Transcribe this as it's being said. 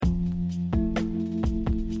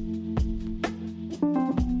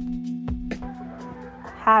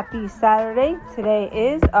Happy Saturday. Today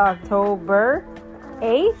is October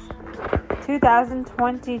 8th,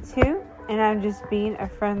 2022, and I'm just being a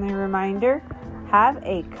friendly reminder, have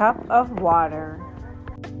a cup of water.